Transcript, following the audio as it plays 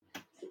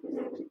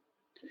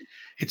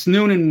It's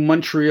noon in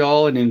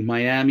Montreal and in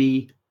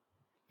Miami.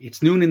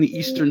 It's noon in the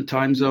Eastern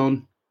time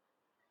zone,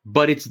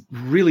 but it's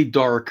really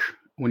dark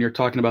when you're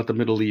talking about the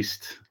Middle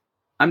East.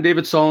 I'm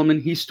David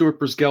Solomon. He's Stuart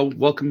Brisgell.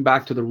 Welcome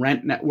back to the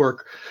Rant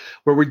Network,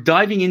 where we're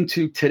diving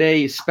into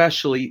today,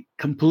 especially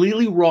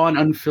completely raw and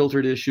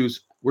unfiltered issues.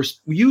 We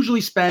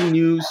usually span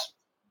news,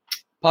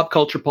 pop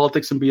culture,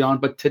 politics, and beyond,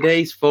 but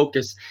today's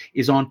focus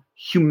is on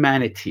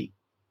humanity.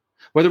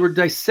 Whether we're we're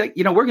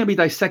going to be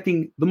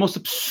dissecting the most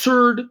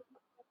absurd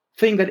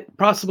thing that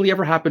possibly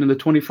ever happened in the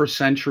 21st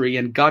century,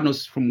 and God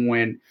knows from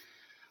when.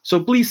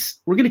 So please,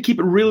 we're going to keep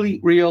it really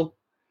real,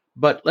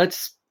 but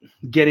let's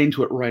get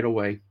into it right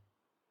away.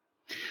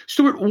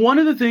 Stuart, one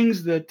of the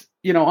things that,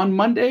 on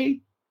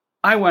Monday,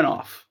 I went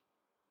off.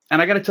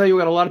 And I got to tell you,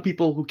 we got a lot of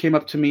people who came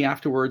up to me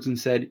afterwards and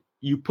said,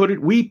 we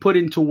put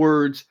into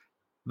words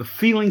the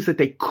feelings that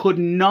they could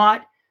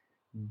not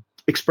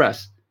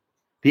express.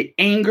 The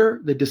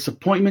anger, the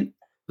disappointment,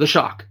 the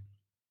shock.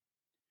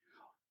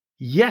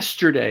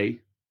 Yesterday,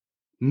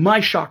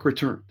 my shock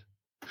returned.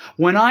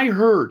 When I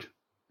heard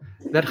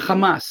that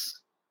Hamas,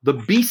 the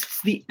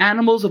beasts, the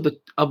animals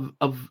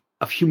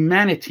of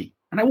humanity,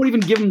 and I won't even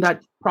give them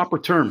that proper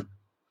term,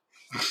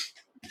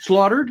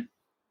 slaughtered,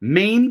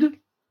 maimed,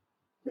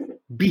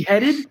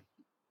 beheaded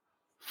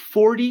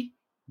 40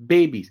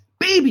 babies.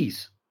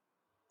 Babies!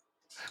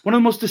 One of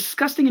the most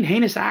disgusting and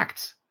heinous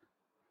acts.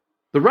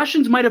 The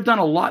Russians might have done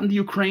a lot in the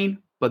Ukraine,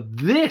 but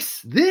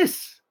this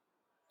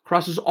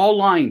crosses all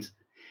lines.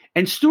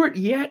 And Stuart,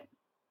 yet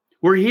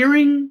we're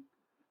hearing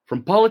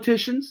from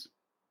politicians,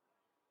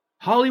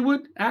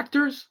 Hollywood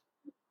actors,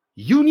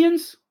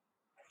 unions,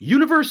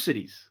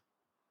 universities,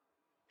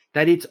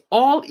 that it's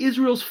all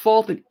Israel's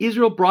fault and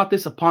Israel brought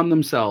this upon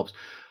themselves.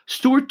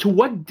 Stuart, to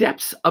what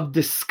depths of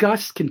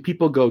disgust can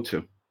people go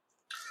to?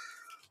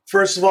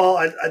 First of all,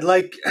 I'd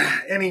like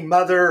any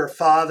mother or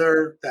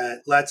father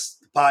that lets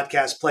the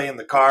podcast play in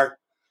the car.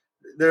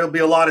 There'll be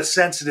a lot of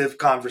sensitive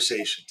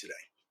conversation today.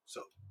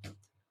 So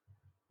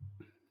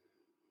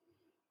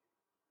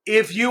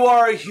if you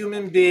are a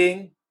human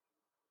being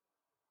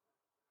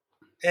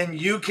and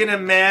you can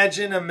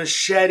imagine a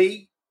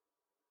machete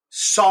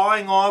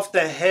sawing off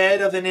the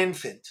head of an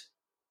infant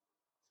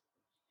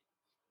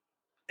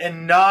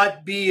and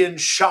not be in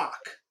shock,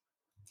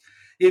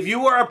 if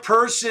you are a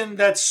person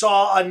that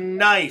saw a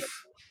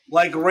knife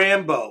like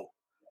Rambo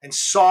and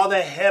saw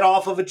the head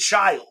off of a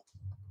child,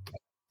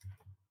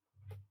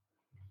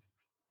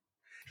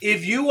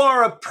 if you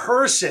are a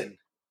person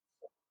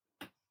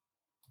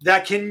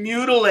that can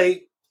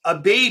mutilate a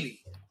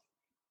baby,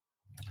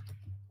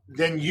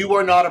 then you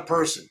are not a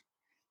person.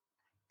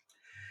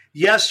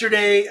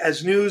 Yesterday,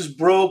 as news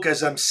broke,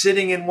 as I'm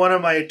sitting in one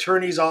of my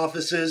attorney's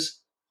offices,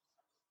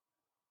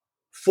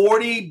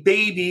 40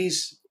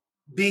 babies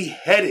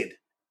beheaded.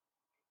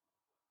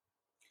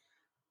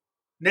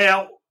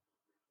 Now,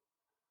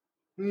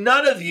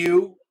 none of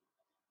you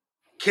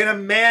can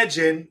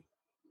imagine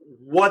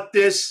what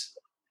this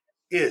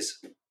is.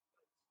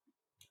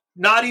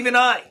 Not even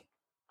I.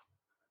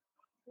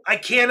 I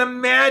can't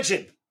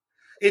imagine.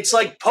 It's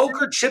like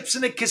poker chips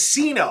in a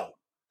casino.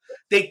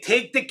 They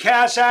take the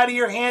cash out of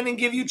your hand and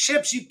give you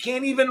chips. You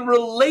can't even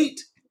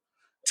relate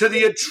to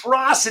the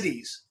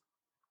atrocities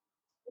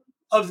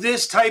of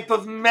this type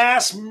of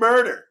mass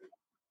murder.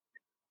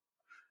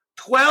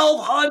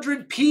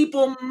 1,200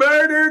 people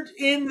murdered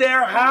in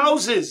their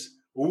houses,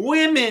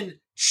 women,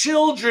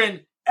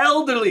 children,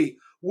 elderly,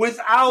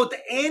 without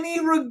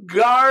any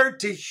regard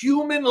to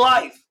human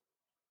life.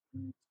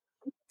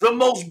 The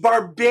most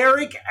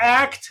barbaric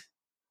act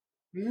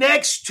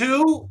next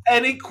to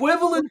and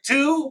equivalent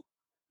to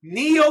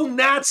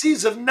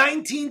neo-Nazis of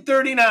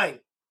 1939.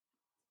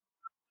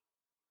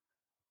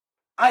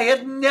 I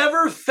have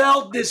never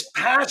felt this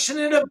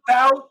passionate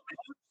about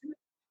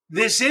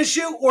this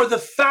issue or the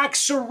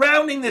facts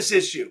surrounding this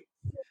issue.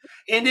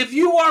 And if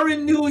you are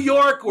in New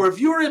York or if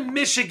you're in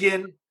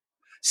Michigan,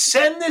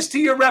 send this to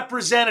your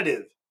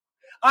representative.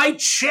 I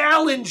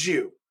challenge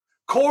you,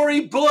 Cori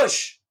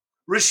Bush,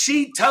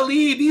 Rashid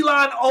Tlaib,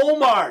 Ilhan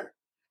Omar,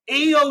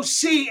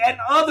 AOC, and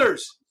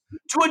others,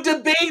 to a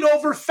debate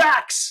over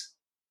facts.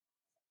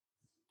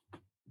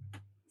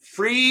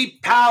 Free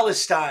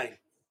Palestine.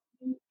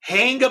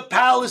 Hang a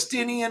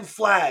Palestinian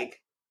flag.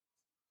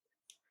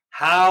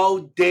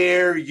 How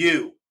dare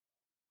you?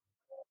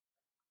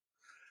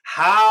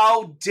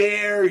 How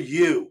dare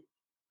you?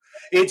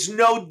 It's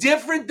no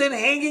different than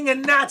hanging a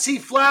Nazi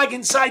flag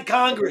inside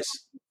Congress.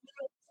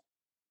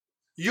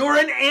 You're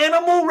an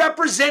animal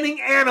representing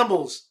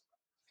animals.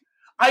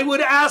 I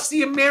would ask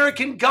the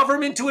American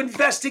government to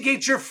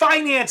investigate your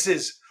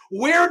finances.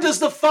 Where does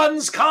the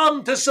funds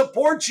come to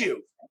support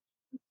you?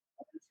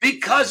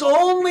 Because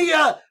only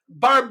a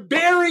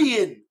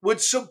barbarian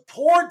would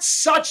support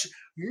such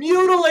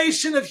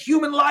mutilation of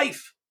human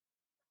life.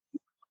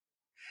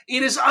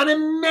 It is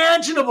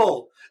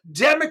unimaginable.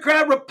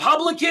 Democrat,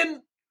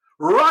 Republican,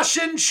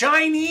 Russian,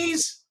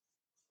 Chinese,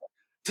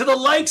 to the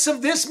likes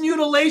of this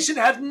mutilation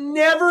have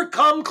never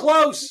come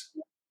close.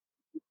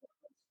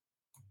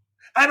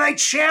 And I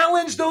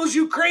challenge those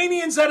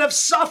Ukrainians that have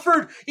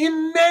suffered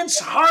immense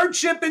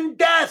hardship and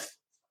death,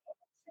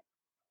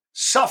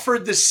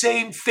 suffered the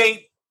same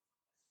fate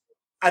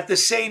at the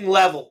same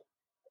level.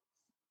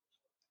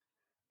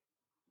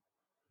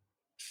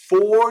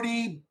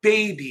 40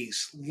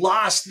 babies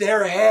lost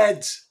their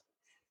heads.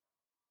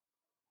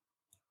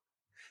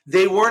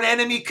 They weren't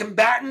enemy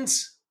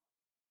combatants.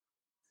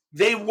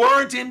 They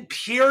weren't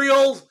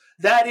imperial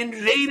that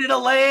invaded a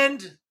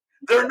land.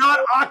 They're not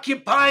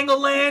occupying a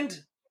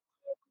land.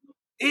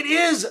 It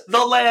is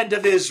the land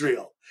of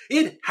Israel.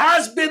 It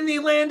has been the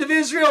land of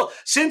Israel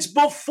since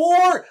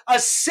before a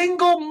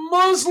single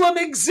Muslim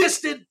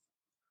existed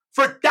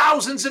for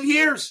thousands of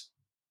years.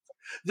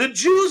 The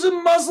Jews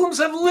and Muslims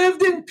have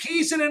lived in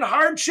peace and in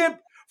hardship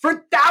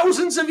for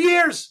thousands of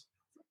years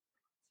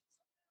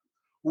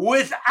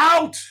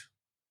without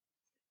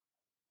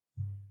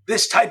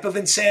this type of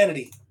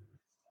insanity.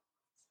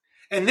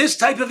 And this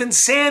type of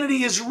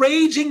insanity is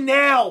raging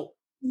now.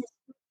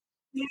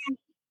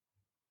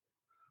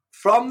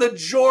 From the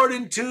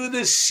Jordan to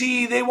the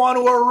sea, they want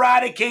to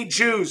eradicate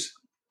Jews.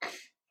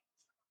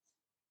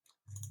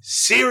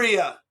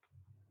 Syria,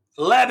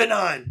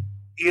 Lebanon,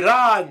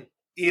 Iran,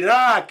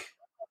 Iraq.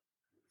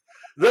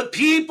 The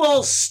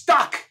people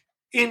stuck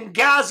in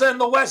Gaza and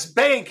the West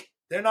Bank,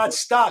 they're not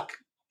stuck.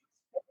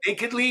 They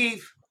can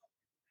leave.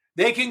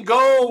 They can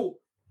go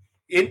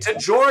into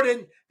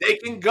Jordan. They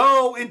can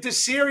go into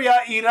Syria,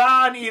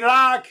 Iran,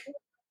 Iraq,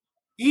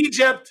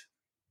 Egypt.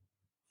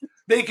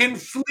 They can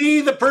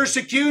flee the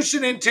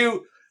persecution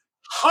into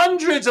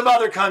hundreds of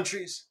other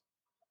countries.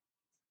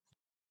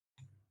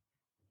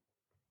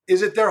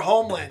 Is it their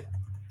homeland?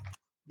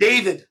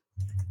 David,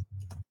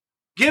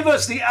 give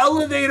us the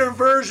elevator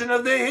version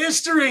of the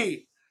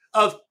history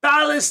of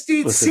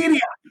Palestine, Syria.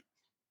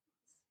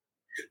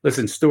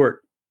 Listen,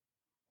 Stuart,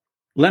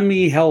 let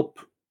me help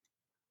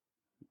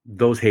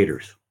those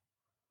haters.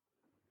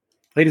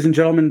 Ladies and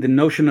gentlemen, the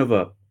notion of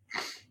a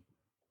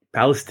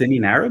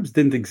Palestinian Arabs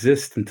didn't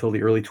exist until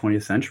the early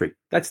 20th century.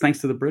 That's thanks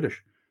to the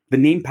British. The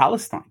name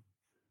Palestine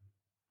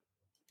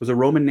was a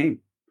Roman name.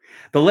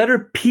 The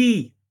letter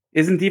P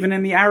isn't even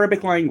in the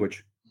Arabic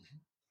language.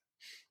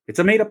 It's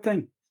a made-up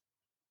thing.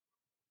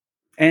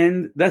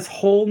 And this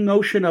whole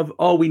notion of,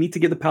 oh, we need to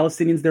give the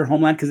Palestinians their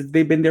homeland because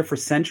they've been there for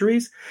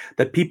centuries,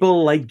 that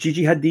people like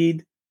Gigi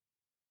Hadid,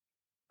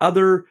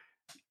 other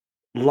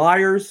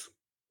liars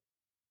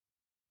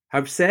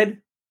have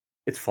said,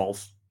 it's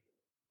false.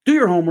 Do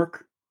your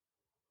homework.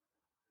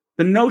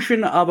 The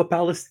notion of a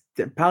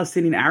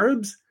Palestinian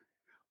Arabs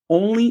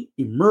only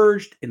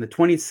emerged in the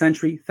 20th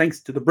century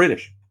thanks to the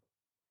British.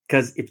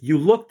 Because if you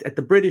looked at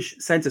the British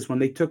census when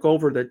they took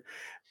over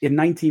in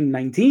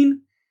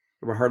 1919,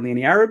 there were hardly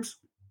any Arabs.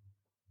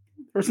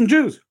 There were some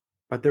Jews,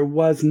 but there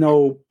was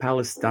no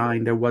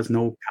Palestine. There was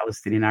no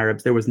Palestinian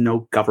Arabs. There was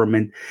no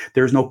government.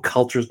 There's no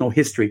cultures, no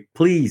history.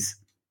 Please.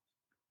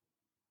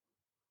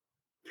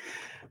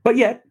 But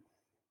yet,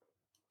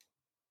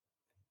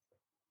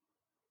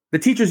 the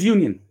teachers'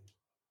 union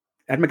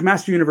at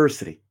McMaster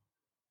University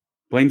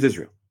blames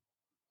Israel.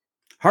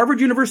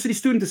 Harvard University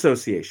Student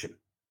Association,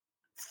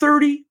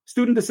 30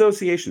 student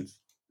associations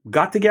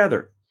got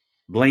together,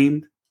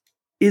 blamed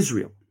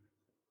Israel.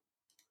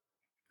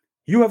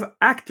 You have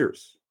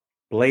actors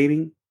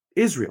blaming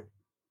Israel.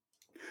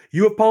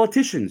 You have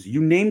politicians,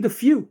 you named a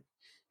few,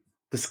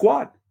 the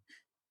Squad,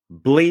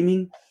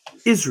 blaming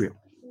Israel.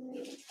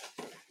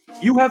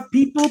 You have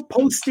people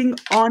posting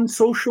on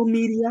social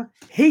media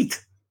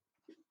hate,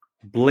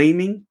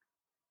 blaming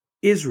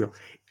Israel.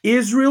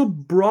 Israel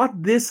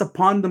brought this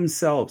upon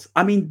themselves.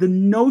 I mean, the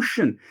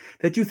notion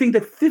that you think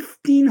that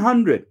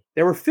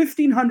there were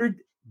 1,500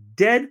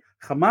 dead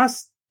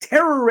Hamas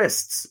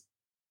terrorists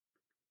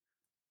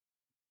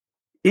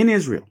in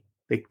Israel.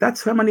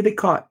 That's how many they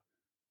caught.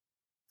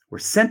 Were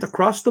sent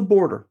across the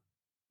border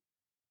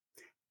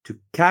to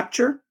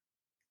capture,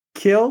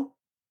 kill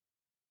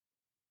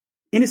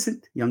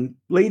innocent young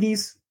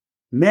ladies,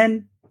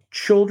 men,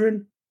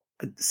 children,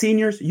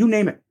 seniors, you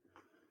name it.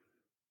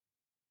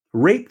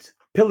 Raped,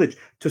 pillaged,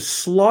 to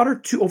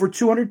slaughter over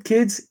 200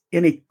 kids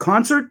in a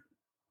concert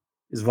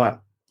is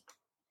vile.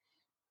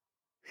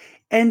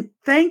 And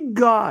thank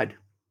God,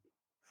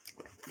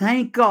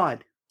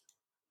 there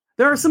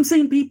are some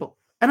sane people.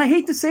 And I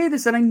hate to say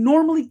this, and I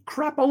normally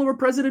crap all over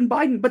President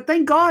Biden, but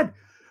thank God,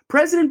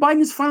 President Biden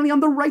is finally on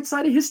the right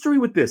side of history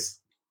with this,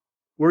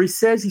 where he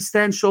says he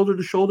stands shoulder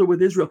to shoulder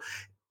with Israel.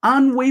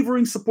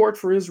 Unwavering support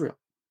for Israel.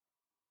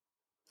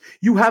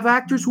 You have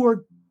actors who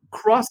are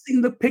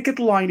crossing the picket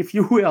line, if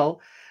you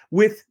will,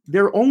 with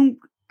their own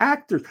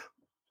actors,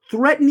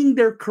 threatening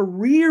their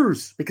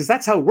careers, because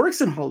that's how it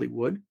works in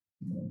Hollywood,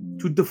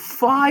 to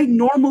defy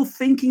normal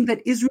thinking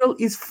that Israel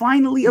is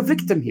finally a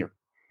victim here.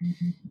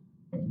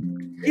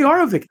 They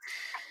are a victim.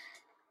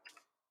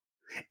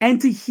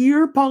 And to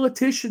hear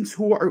politicians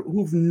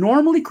who've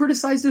normally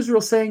criticized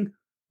Israel saying,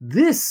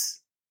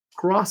 this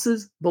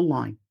crosses the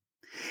line.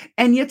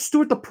 And yet,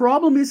 Stuart, the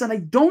problem is, and I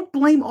don't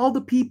blame all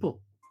the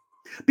people,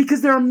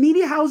 because there are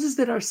media houses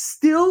that are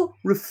still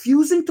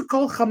refusing to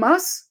call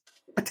Hamas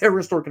a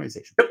terrorist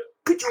organization.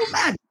 Could you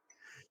imagine?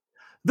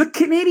 The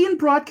Canadian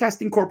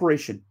Broadcasting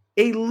Corporation,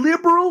 a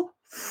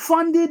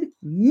liberal-funded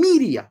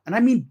media, and I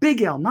mean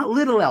big L, not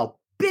little l,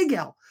 big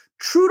L,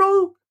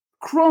 Trudeau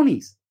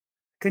cronies,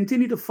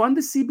 continue to fund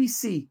the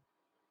CBC.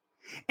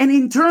 And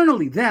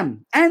internally,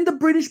 them and the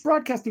British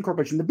Broadcasting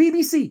Corporation, the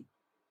BBC,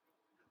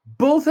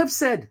 both have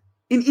said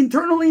in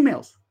internal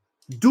emails,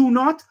 do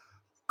not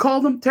call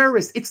them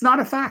terrorists. It's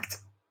not a fact.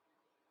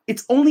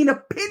 It's only an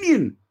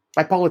opinion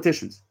by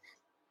politicians.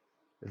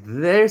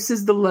 This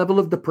is the level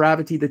of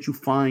depravity that you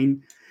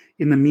find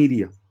in the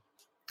media.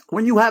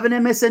 When you have an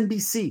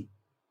MSNBC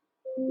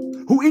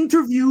who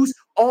interviews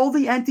all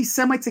the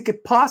anti-Semites it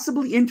could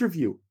possibly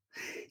interview,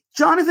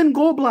 Jonathan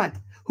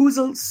Goldblatt, who is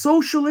a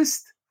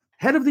socialist,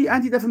 head of the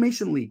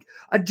Anti-Defamation League,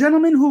 a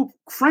gentleman who,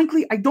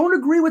 frankly, I don't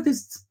agree with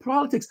his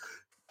politics,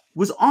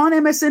 was on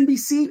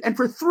MSNBC and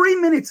for 3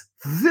 minutes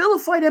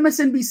vilified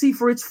MSNBC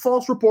for its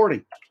false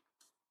reporting.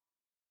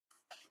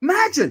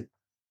 Imagine.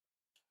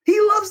 He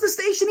loves the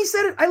station. He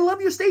said it. I love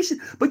your station.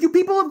 But you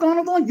people have gone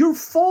along. You're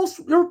false.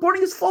 Your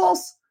reporting is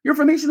false. Your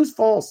information is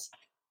false.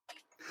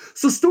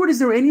 So, Stuart, is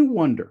there any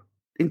wonder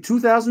in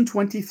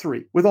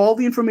 2023, with all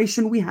the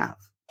information we have,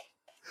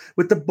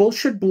 with the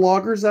bullshit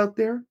bloggers out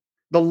there,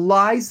 the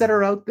lies that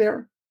are out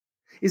there,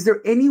 is there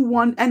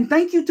anyone, and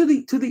thank you to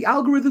the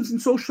algorithms in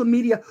social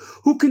media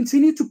who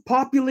continue to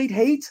populate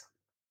hate?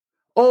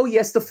 Oh,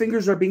 yes, the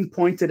fingers are being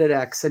pointed at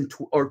X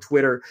or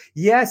Twitter.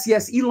 Yes,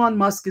 Elon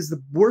Musk is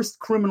the worst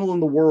criminal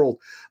in the world.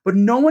 But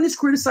no one is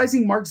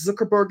criticizing Mark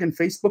Zuckerberg and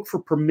Facebook for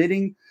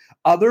permitting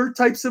other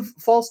types of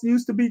false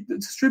news to be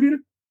distributed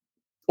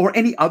or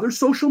any other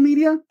social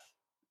media.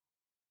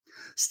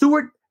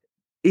 Stuart,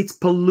 it's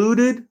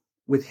polluted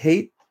with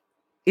hate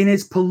and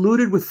it's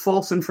polluted with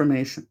false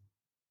information.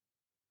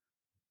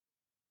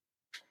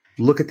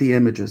 Look at the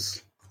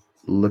images.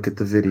 Look at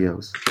the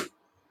videos.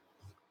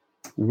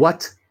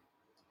 What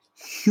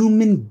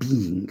human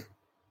being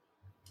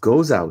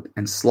goes out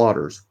and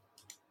slaughters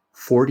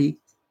 40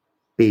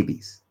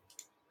 babies?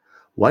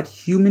 What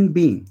human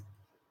being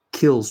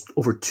kills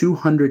over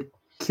 200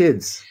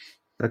 kids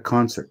at a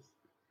concert?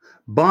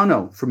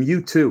 Bono from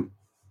U2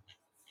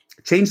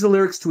 changed the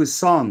lyrics to his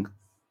song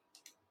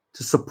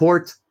to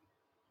support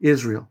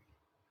Israel.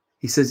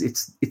 He says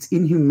it's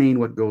inhumane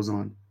what goes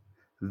on.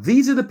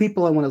 These are the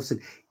people I want to listen.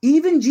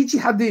 Even Gigi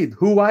Hadid,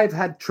 who I've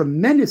had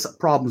tremendous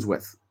problems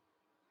with,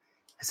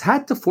 has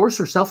had to force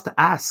herself to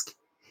ask,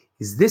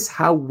 is this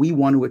how we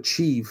want to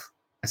achieve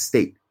a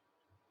state?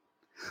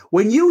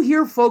 When you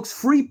hear folks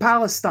free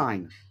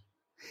Palestine,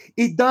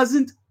 it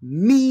doesn't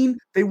mean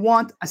they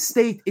want a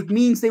state. It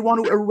means they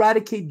want to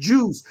eradicate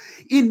Jews.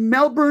 In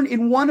Melbourne,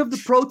 in one of the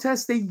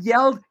protests, they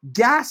yelled,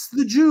 gas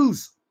the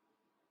Jews.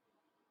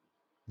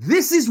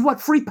 This is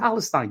what free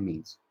Palestine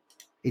means.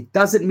 It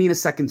doesn't mean a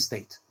second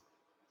state.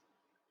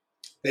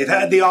 They've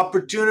had the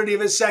opportunity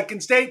of a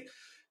second state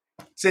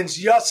since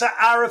Yasser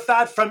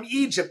Arafat from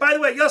Egypt. By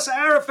the way, Yasser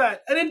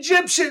Arafat, an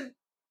Egyptian,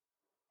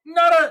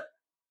 not a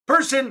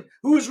person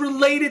who is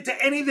related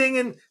to anything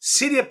in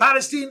Syria,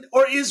 Palestine,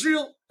 or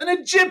Israel. An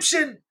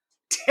Egyptian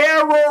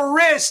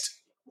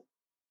terrorist.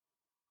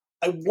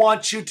 I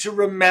want you to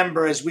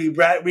remember as we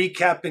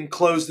recap and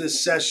close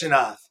this session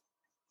off.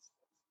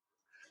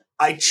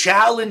 I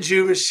challenge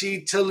you,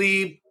 Rashid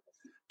Tlaib,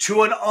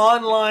 to an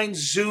online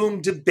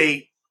Zoom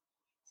debate.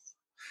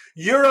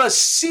 You're a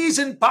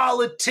seasoned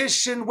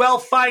politician,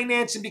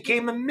 well-financed, and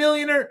became a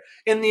millionaire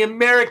in the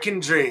American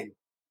dream.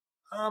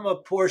 I'm a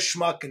poor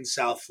schmuck in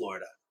South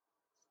Florida.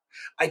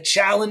 I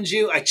challenge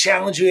you,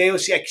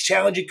 AOC. I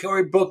challenge you,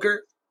 Cory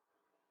Booker.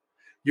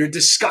 You're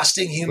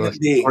disgusting human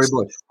beings.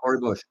 Cory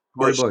Bush.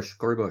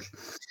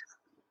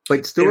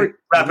 But Stuart,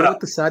 wrap it up. What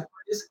the sad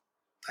part is?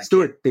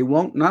 Stuart, they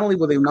won't, not only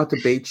will they not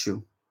debate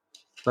you,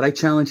 but I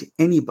challenge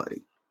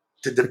anybody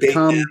to debate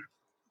them.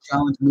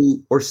 Challenge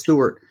me or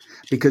Stuart,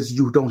 because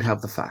you don't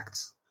have the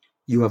facts.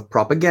 You have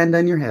propaganda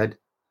in your head.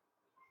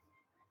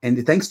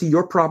 And thanks to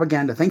your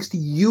propaganda, thanks to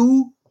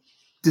you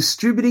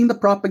distributing the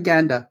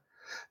propaganda,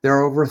 there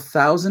are over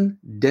 1,000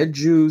 dead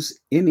Jews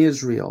in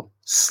Israel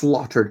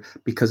slaughtered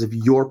because of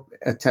your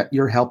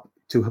help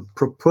to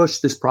push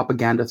this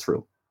propaganda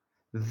through.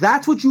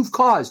 That's what you've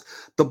caused.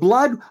 The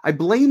blood, I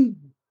blame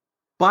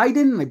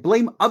Biden and I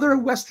blame other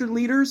Western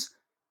leaders.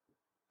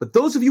 But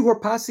those of you who are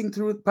passing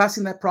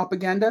that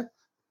propaganda,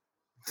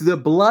 the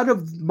blood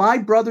of my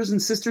brothers and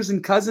sisters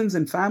and cousins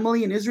and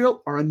family in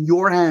Israel are on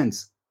your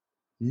hands.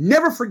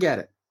 Never forget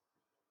it.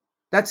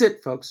 That's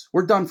it, folks.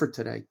 We're done for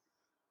today.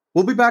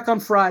 We'll be back on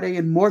Friday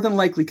and more than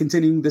likely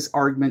continuing this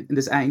argument and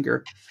this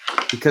anger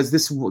because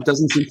this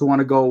doesn't seem to want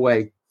to go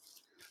away.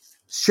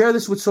 Share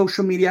this with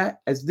social media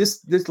as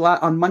this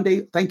on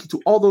Monday. Thank you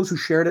to all those who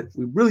shared it.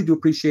 We really do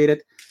appreciate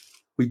it.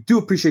 We do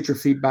appreciate your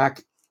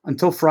feedback.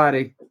 Until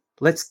Friday,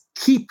 let's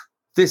keep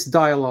this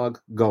dialogue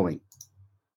going.